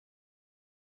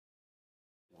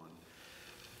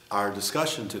Our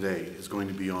discussion today is going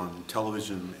to be on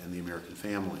television and the American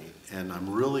family, and I'm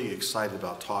really excited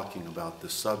about talking about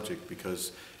this subject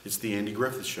because it's the Andy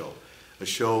Griffith Show, a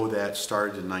show that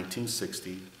started in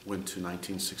 1960, went to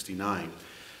 1969,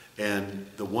 and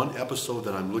the one episode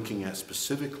that I'm looking at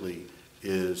specifically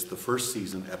is the first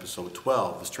season, episode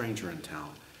 12, The Stranger in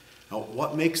Town. Now,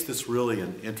 what makes this really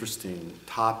an interesting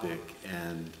topic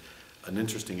and an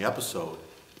interesting episode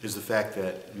is the fact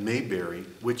that Mayberry,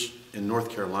 which in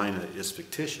North Carolina is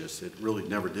fictitious, it really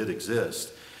never did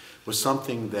exist, was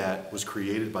something that was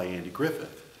created by Andy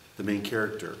Griffith, the main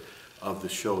character of the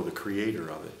show, the creator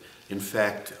of it. In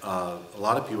fact, a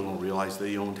lot of people don't realize that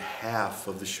he owned half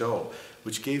of the show,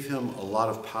 which gave him a lot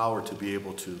of power to be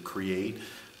able to create,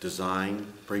 design,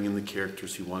 bring in the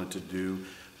characters he wanted to do,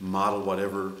 model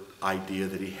whatever idea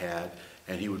that he had,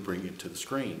 and he would bring it to the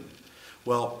screen.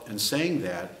 Well, in saying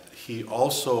that, he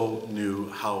also knew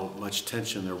how much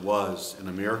tension there was in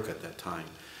America at that time.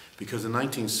 Because in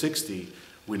 1960,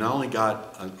 we not only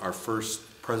got our first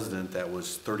president that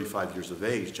was 35 years of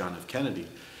age, John F. Kennedy,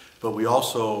 but we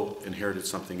also inherited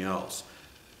something else.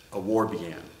 A war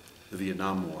began, the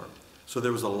Vietnam War. So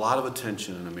there was a lot of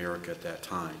attention in America at that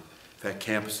time. In fact,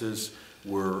 campuses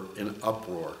were in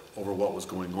uproar over what was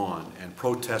going on, and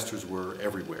protesters were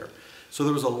everywhere. So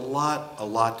there was a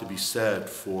lot to be said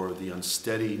for the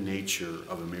unsteady nature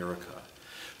of America.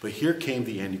 But here came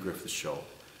the Andy Griffith Show,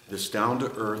 this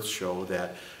down-to-earth show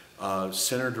that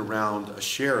centered around a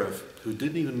sheriff who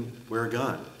didn't even wear a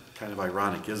gun. Kind of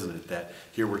ironic, isn't it, that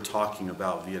here we're talking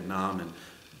about Vietnam and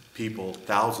people,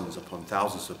 thousands upon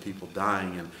thousands of people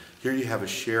dying, and here you have a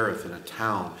sheriff in a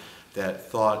town that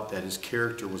thought that his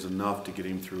character was enough to get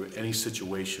him through any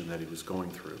situation that he was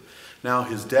going through. Now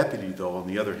his deputy, though, on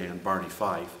the other hand, Barney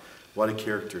Fife, what a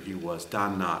character he was,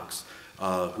 Don Knotts,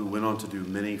 who went on to do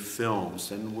many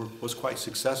films and was quite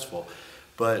successful.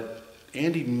 But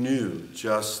Andy knew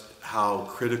just how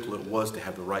critical it was to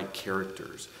have the right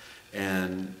characters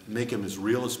and make them as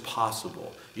real as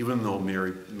possible, even though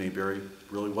Mayberry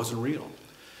really wasn't real.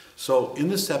 So in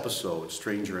this episode,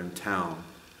 Stranger in Town,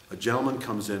 a gentleman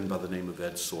comes in by the name of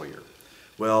Ed Sawyer.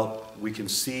 Well, we can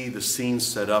see the scene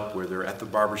set up where they're at the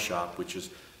barbershop, which is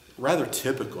rather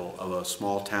typical of a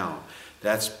small town.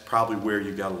 That's probably where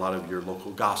you got a lot of your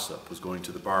local gossip, was going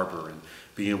to the barber and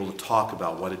being able to talk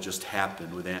about what had just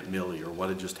happened with Aunt Millie or what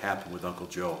had just happened with Uncle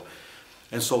Joe.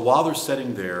 And so while they're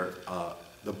sitting there,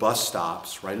 the bus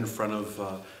stops right in front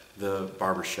of the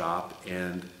barbershop,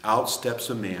 and out steps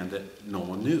a man that no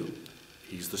one knew.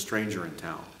 He's the stranger in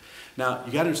town. Now,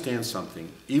 you got to understand something.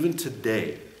 Even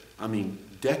today, I mean,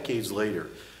 decades later,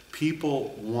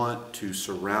 people want to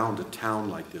surround a town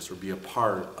like this or be a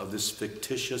part of this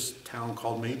fictitious town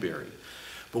called Mayberry.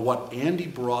 But what Andy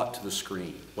brought to the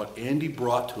screen, what Andy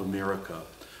brought to America,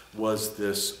 was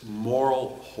this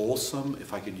moral, wholesome,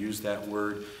 if I could use that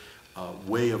word,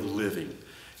 way of living.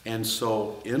 And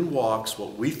so in walks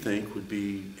what we think would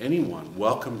be anyone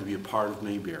welcome to be a part of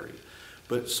Mayberry.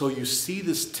 But so you see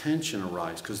this tension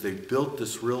arise because they built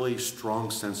this really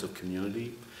strong sense of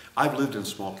community. I've lived in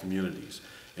small communities,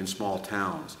 in small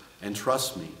towns, and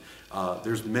trust me,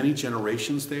 there's many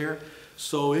generations there,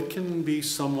 so it can be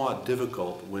somewhat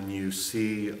difficult when you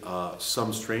see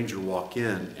some stranger walk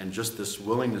in and just this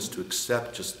willingness to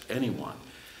accept just anyone.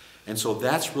 And so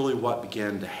that's really what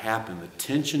began to happen. The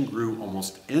tension grew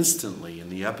almost instantly in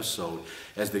the episode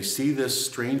as they see this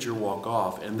stranger walk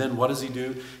off. And then what does he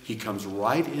do? He comes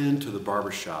right into the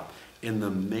barbershop in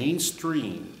the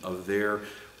mainstream of their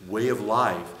way of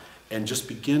life and just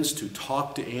begins to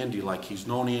talk to Andy like he's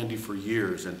known Andy for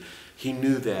years. And he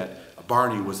knew that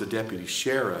Barney was a deputy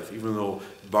sheriff, even though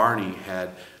Barney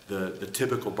had the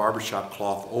typical barbershop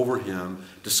cloth over him,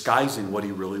 disguising what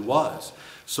he really was.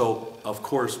 So, of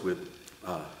course, with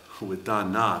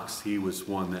Don Knotts, he was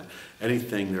one that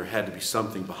anything, there had to be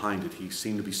something behind it. He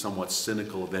seemed to be somewhat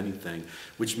cynical of anything,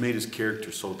 which made his character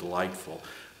so delightful.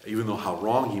 Even though how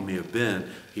wrong he may have been,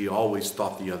 he always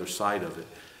thought the other side of it.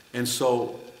 And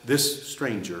so this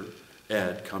stranger,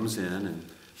 Ed, comes in and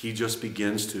he just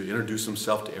begins to introduce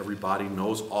himself to everybody,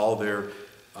 knows all their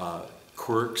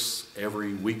quirks,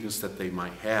 every weakness that they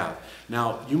might have.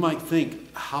 Now, you might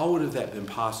think, how would have that been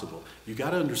possible? You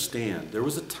got to understand, there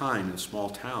was a time in small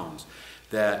towns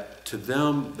that to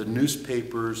them, the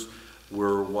newspapers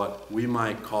were what we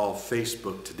might call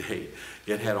Facebook today.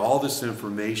 It had all this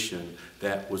information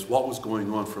that was what was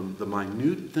going on, from the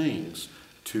minute things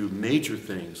to major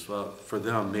things. For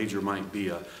them, major might be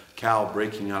a cow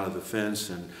breaking out of the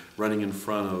fence and running in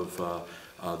front of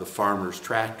the farmer's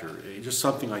tractor, just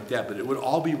something like that, but it would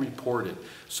all be reported.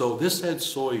 So this Ed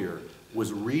Sawyer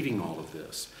was reading all of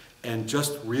this, and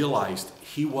just realized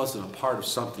he wasn't a part of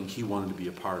something he wanted to be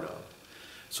a part of.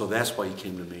 So that's why he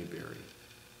came to Mayberry.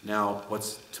 Now,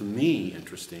 what's to me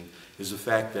interesting is the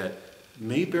fact that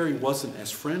Mayberry wasn't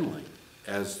as friendly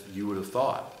as you would have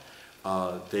thought.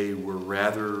 They were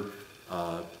rather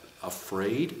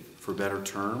afraid, for better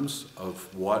terms,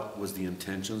 of what was the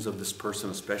intentions of this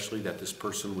person, especially that this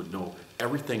person would know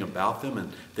everything about them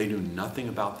and they knew nothing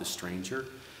about the stranger.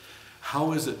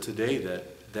 How is it today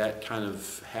that that kind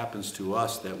of happens to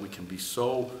us, that we can be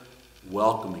so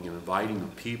welcoming and inviting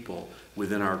of people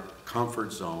within our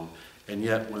comfort zone, and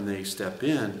yet when they step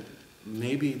in,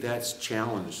 maybe that's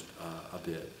challenged a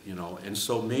bit, you know? And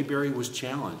so Mayberry was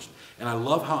challenged. And I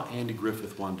love how Andy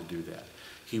Griffith wanted to do that.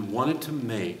 He wanted to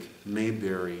make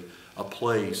Mayberry a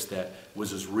place that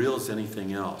was as real as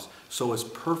anything else. So as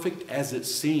perfect as it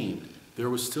seemed, there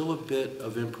was still a bit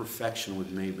of imperfection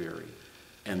with Mayberry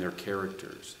and their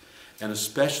characters. And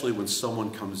especially when someone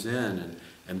comes in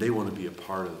and they want to be a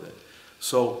part of it.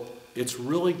 So it's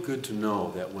really good to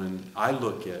know that when I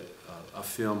look at a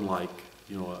film like,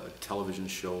 you know, a television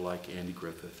show like Andy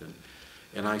Griffith,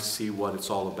 and I see what it's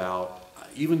all about,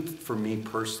 even for me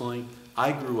personally,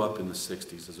 I grew up in the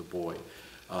 60s as a boy.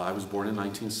 I was born in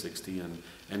 1960,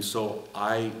 and so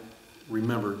I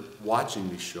remember watching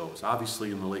these shows.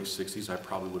 Obviously in the late 60s I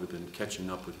probably would have been catching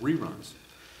up with reruns.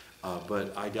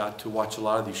 But I got to watch a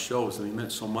lot of these shows, and they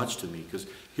meant so much to me, because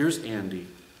here's Andy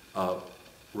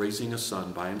raising a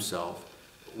son by himself,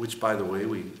 which, by the way,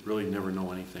 we really never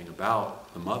know anything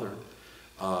about the mother.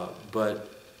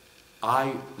 But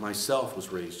I myself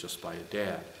was raised just by a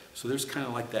dad. So there's kind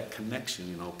of like that connection,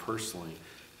 you know, personally.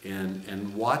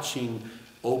 And watching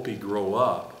Opie grow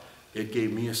up, it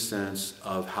gave me a sense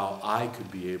of how I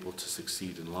could be able to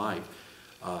succeed in life.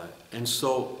 And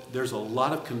so there's a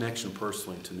lot of connection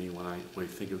personally to me when I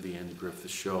think of the Andy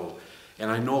Griffith Show. And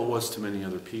I know it was to many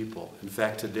other people. In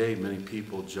fact, today, many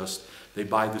people just, they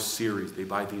buy the series, they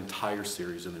buy the entire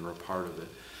series, and they're a part of it.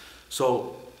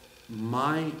 So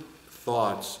my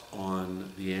thoughts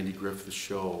on the Andy Griffith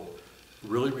Show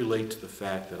really relate to the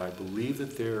fact that I believe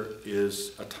that there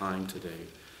is a time today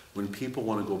when people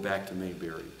want to go back to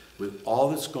Mayberry. With all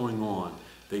that's going on,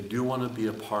 they do want to be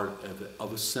a part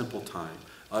of a simple time,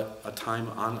 a time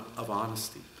of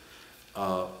honesty,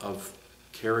 of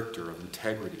character, of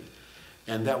integrity.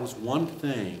 And that was one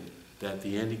thing that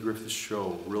the Andy Griffith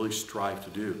Show really strived to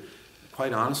do.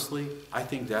 Quite honestly, I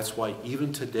think that's why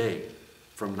even today,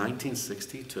 from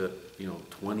 1960 to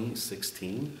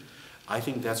 2016, I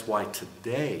think that's why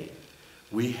today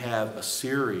we have a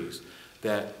series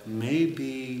that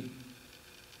maybe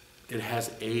it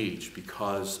has aged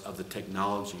because of the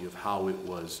technology of how it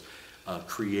was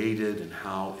created and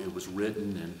how it was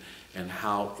written and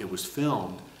how it was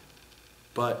filmed,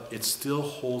 but it still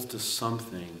holds to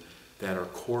something that are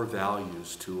core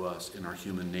values to us in our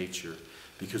human nature,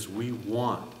 because we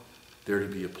want there to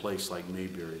be a place like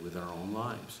Mayberry within our own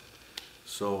lives.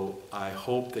 So I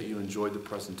hope that you enjoyed the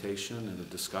presentation and the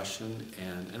discussion,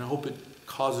 and I hope it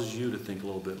causes you to think a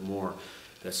little bit more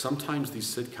that sometimes these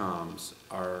sitcoms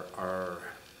are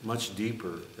much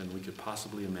deeper than we could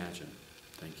possibly imagine.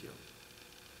 Thank you.